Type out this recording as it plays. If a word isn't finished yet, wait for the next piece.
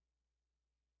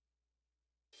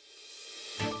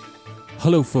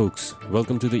Hello folks,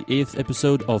 welcome to the 8th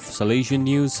episode of Salesian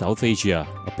News South Asia,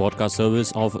 a podcast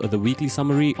service of the weekly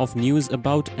summary of news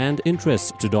about and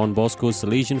interests to Don Bosco's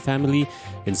Salesian family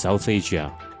in South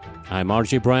Asia. I'm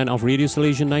RJ Brian of Radio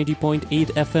Salesian 90.8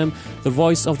 FM, the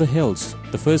voice of the hills,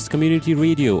 the first community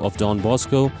radio of Don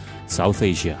Bosco, South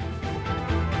Asia.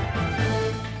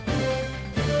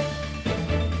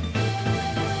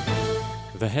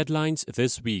 The headlines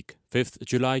this week, 5th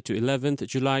July to 11th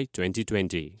July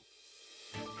 2020.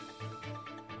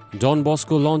 Don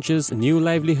Bosco launches new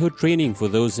livelihood training for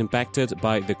those impacted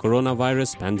by the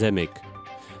coronavirus pandemic.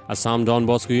 Assam Don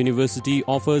Bosco University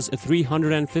offers a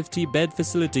 350-bed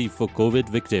facility for COVID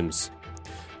victims.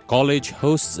 College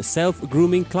hosts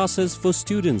self-grooming classes for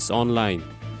students online.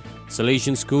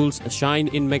 Salesian schools shine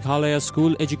in Meghalaya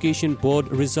School Education Board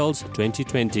results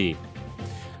 2020.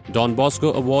 Don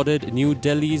Bosco awarded New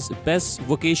Delhi's Best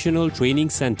Vocational Training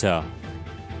Centre.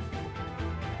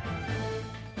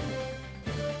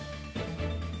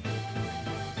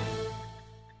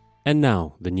 And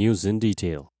now, the news in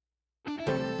detail.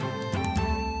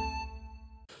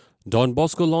 Don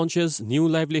Bosco launches new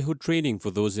livelihood training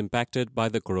for those impacted by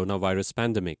the coronavirus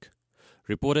pandemic.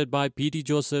 Reported by P.T.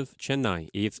 Joseph, Chennai,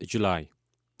 8th July.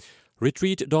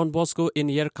 Retreat Don Bosco in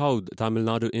Yerkaud, Tamil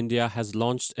Nadu, India has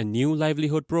launched a new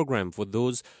livelihood program for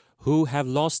those who have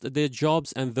lost their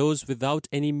jobs and those without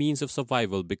any means of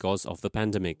survival because of the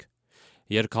pandemic.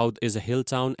 Yerkaud is a hill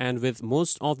town, and with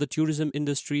most of the tourism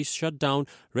industry shut down,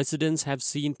 residents have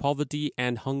seen poverty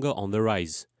and hunger on the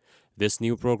rise. This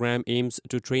new program aims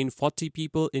to train 40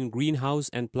 people in greenhouse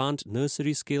and plant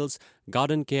nursery skills,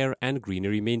 garden care and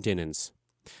greenery maintenance.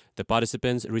 The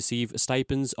participants receive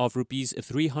stipends of Rs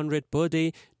 300 per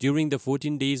day during the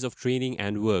 14 days of training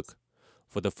and work.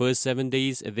 For the first 7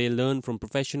 days, they learn from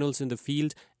professionals in the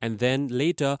field and then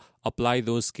later apply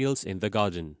those skills in the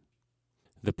garden.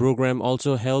 The program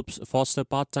also helps foster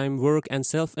part-time work and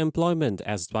self-employment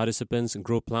as participants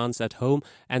grow plants at home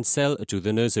and sell to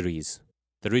the nurseries.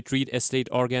 The Retreat Estate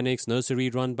Organics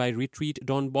nursery run by Retreat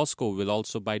Don Bosco will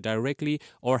also buy directly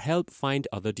or help find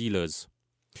other dealers.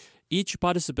 Each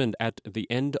participant at the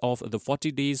end of the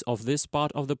 40 days of this part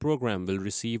of the program will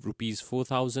receive Rs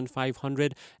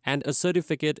 4,500 and a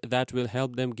certificate that will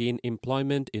help them gain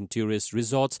employment in tourist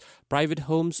resorts, private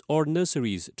homes or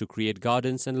nurseries to create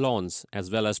gardens and lawns,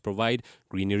 as well as provide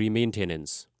greenery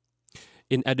maintenance.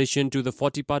 In addition to the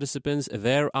 40 participants,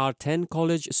 there are 10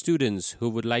 college students who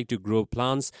would like to grow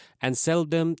plants and sell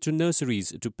them to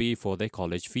nurseries to pay for their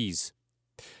college fees.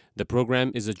 The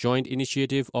program is a joint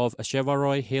initiative of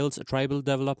Shevaroy Hills Tribal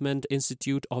Development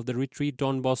Institute of the Retreat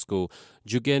Don Bosco,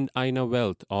 Jugend Aina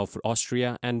Wealth of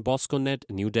Austria and BoscoNet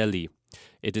New Delhi.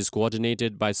 It is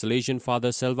coordinated by Salesian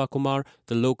Father Selva Kumar,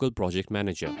 the local project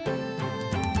manager.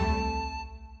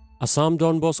 Assam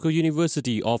Don Bosco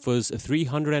University offers a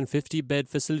 350-bed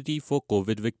facility for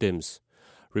COVID victims.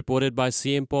 Reported by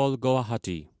CM Paul,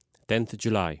 Guwahati, 10th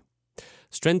July.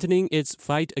 Strengthening its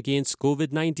fight against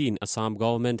COVID-19, Assam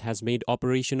government has made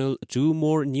operational 2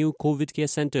 more new COVID care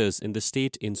centers in the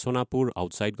state in Sonapur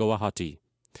outside Guwahati.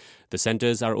 The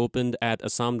centers are opened at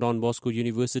Assam Don Bosco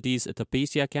University's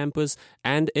Tapesia campus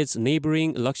and its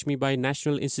neighboring Lakshmibai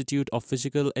National Institute of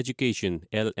Physical Education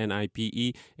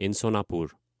 (LNIPE) in Sonapur.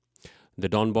 The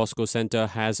Don Bosco Center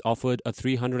has offered a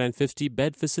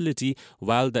 350-bed facility,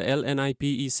 while the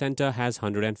LNIPE Center has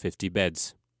 150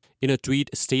 beds. In a tweet,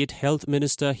 State Health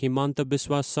Minister Himanta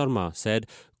Biswa Sarma said,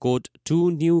 quote, 2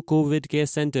 new COVID care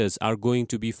centers are going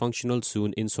to be functional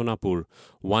soon in Sonapur,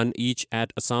 1 each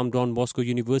at Assam Don Bosco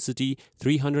University,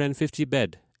 350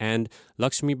 bed, and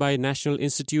Lakshmibai National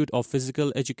Institute of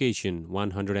Physical Education,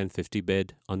 150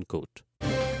 bed, unquote.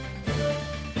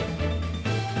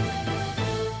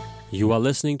 You are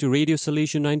listening to Radio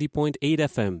Salesian 90.8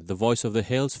 FM, the voice of the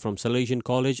hills from Salesian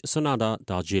College, Sonada,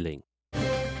 Darjeeling.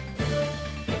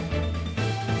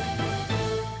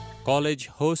 College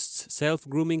hosts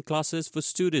self-grooming classes for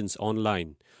students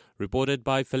online. Reported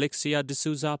by Felixia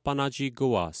D'Souza, Panaji,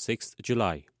 Goa, 6th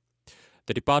July.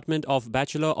 The Department of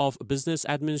Bachelor of Business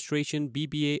Administration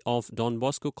BBA of Don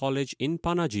Bosco College in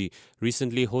Panaji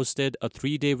recently hosted a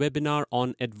 3-day webinar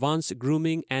on advanced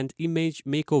grooming and image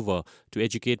makeover to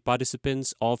educate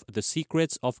participants of the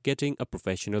secrets of getting a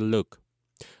professional look.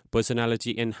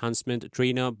 Personality enhancement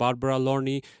trainer Barbara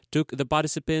Lorney took the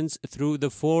participants through the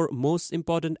 4 most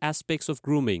important aspects of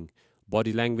grooming: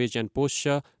 body language and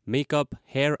posture, makeup,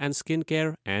 hair and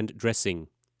skincare, and dressing.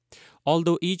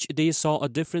 Although each day saw a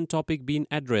different topic being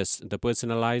addressed, the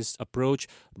personalized approach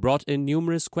brought in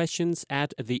numerous questions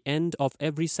at the end of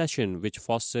every session, which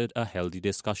fostered a healthy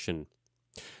discussion.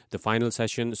 The final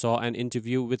session saw an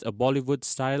interview with a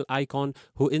Bollywood-style icon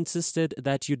who insisted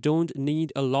that you don't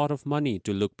need a lot of money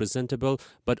to look presentable,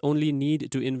 but only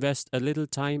need to invest a little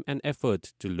time and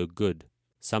effort to look good.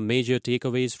 Some major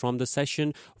takeaways from the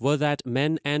session were that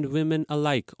men and women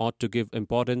alike ought to give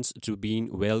importance to being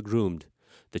well-groomed.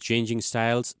 The changing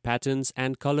styles, patterns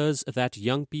and colors that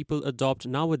young people adopt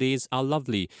nowadays are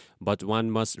lovely, but one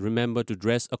must remember to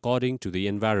dress according to the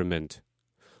environment.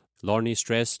 Lorne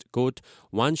stressed, quote,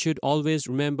 "One should always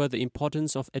remember the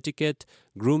importance of etiquette,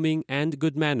 grooming and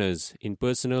good manners in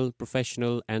personal,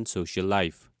 professional and social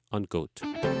life," unquote.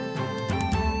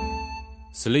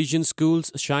 Salesian schools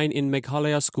shine in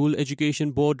Meghalaya School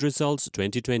Education Board results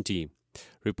 2020.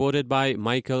 Reported by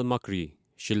Michael Makri,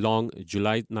 Shillong,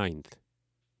 July 9th.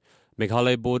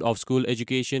 Meghalaya Board of School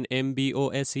Education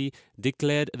MBOSE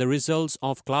declared the results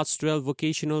of Class 12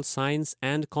 Vocational Science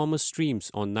and Commerce streams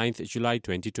on 9th July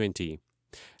 2020.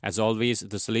 As always,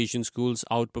 the Salesian schools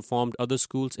outperformed other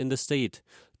schools in the state.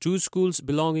 2 schools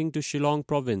belonging to Shillong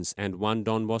province and 1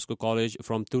 Don Bosco college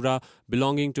from Tura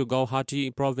belonging to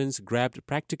Guwahati province grabbed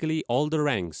practically all the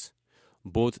ranks.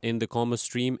 Both in the Commerce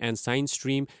stream and Science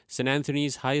stream, St.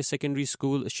 Anthony's Higher Secondary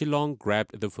School, Shillong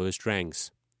grabbed the first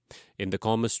ranks. In the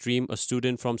Commerce stream, a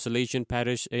student from Salesian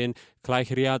Parish in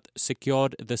Klaihriat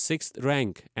secured the 6th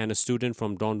rank and a student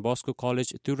from Don Bosco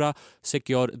College, Tura,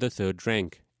 secured the 3rd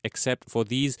rank. Except for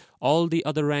these, all the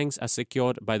other ranks are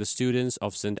secured by the students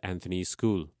of St. Anthony's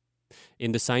School.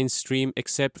 In the Science stream,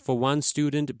 except for 1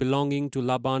 student belonging to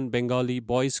Laban Bengali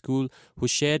Boys School who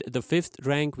shared the 5th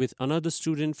rank with another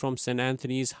student from St.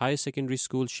 Anthony's Higher Secondary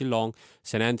School, Shillong,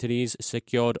 St. Anthony's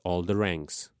secured all the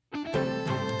ranks.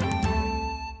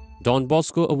 Don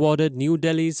Bosco awarded New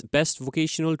Delhi's Best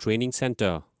Vocational Training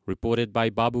Centre, reported by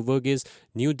Babu Verghese,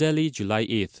 New Delhi, July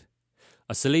 8th.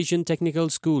 A Salesian Technical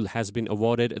School has been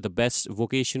awarded the Best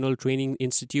Vocational Training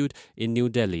Institute in New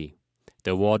Delhi.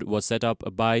 The award was set up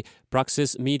by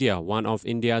Praxis Media, one of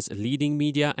India's leading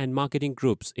media and marketing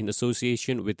groups, in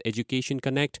association with Education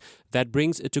Connect, that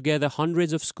brings together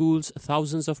hundreds of schools,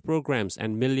 thousands of programs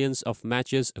and millions of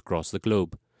matches across the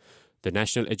globe. The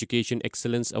National Education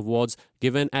Excellence Awards,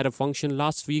 given at a function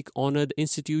last week, honored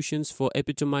institutions for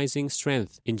epitomizing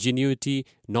strength, ingenuity,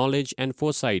 knowledge and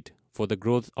foresight for the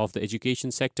growth of the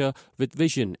education sector with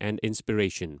vision and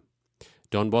inspiration.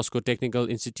 Don Bosco Technical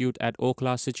Institute at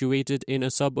Okhla, situated in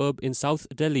a suburb in South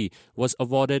Delhi, was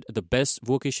awarded the Best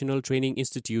Vocational Training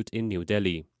Institute in New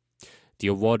Delhi. The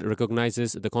award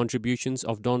recognizes the contributions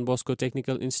of Don Bosco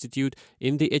Technical Institute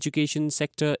in the education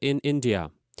sector in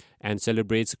India and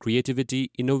celebrates creativity,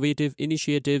 innovative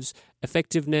initiatives,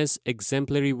 effectiveness,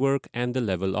 exemplary work and the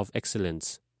level of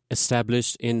excellence.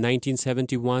 Established in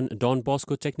 1971, Don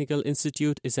Bosco Technical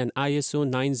Institute is an ISO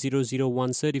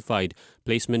 9001 certified,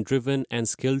 placement-driven and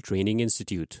skill training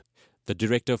institute. The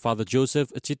director, Father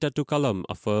Joseph Chittatukalam,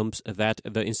 affirms that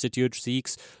the institute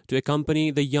seeks to accompany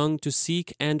the young to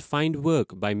seek and find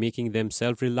work by making them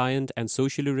self-reliant and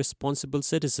socially responsible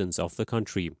citizens of the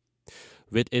country.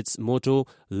 With its motto,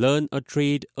 "Learn a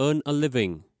trade, earn a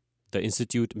living," the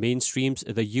institute mainstreams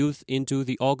the youth into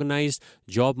the organized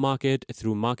job market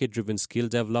through market-driven skill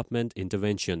development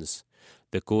interventions.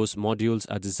 The course modules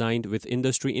are designed with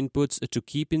industry inputs to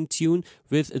keep in tune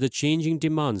with the changing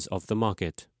demands of the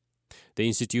market. The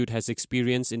institute has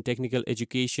experience in technical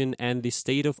education and the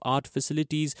state-of-art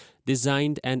facilities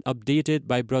designed and updated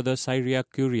by Brother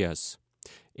Cyriac Curias.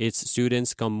 Its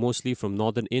students come mostly from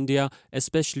northern India,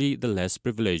 especially the less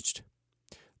privileged.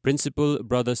 Principal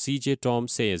Brother C.J. Tom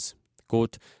says,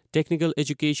 quote, "Technical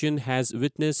education has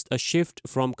witnessed a shift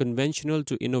from conventional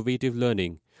to innovative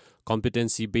learning.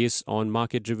 Competency based on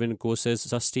market-driven courses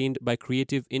sustained by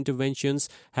creative interventions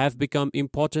have become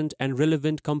important and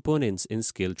relevant components in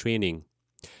skill training.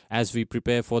 As we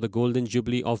prepare for the Golden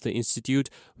Jubilee of the Institute,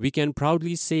 we can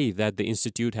proudly say that the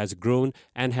Institute has grown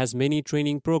and has many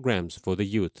training programs for the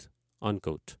youth."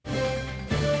 Unquote.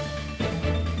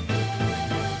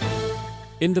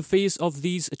 In the face of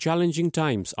these challenging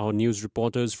times, our news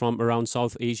reporters from around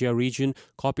South Asia region,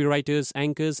 copywriters,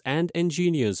 anchors and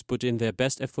engineers put in their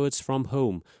best efforts from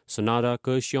home, Sonada,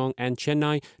 Kurseong and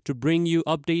Chennai to bring you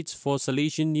updates for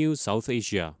Salesian News South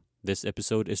Asia. This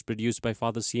episode is produced by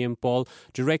Father C.M. Paul,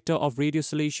 Director of Radio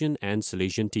Salesian and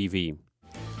Salesian TV.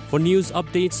 For news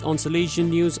updates on Salesian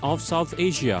News of South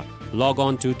Asia, log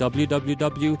on to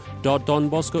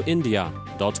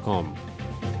www.donboscoindia.com.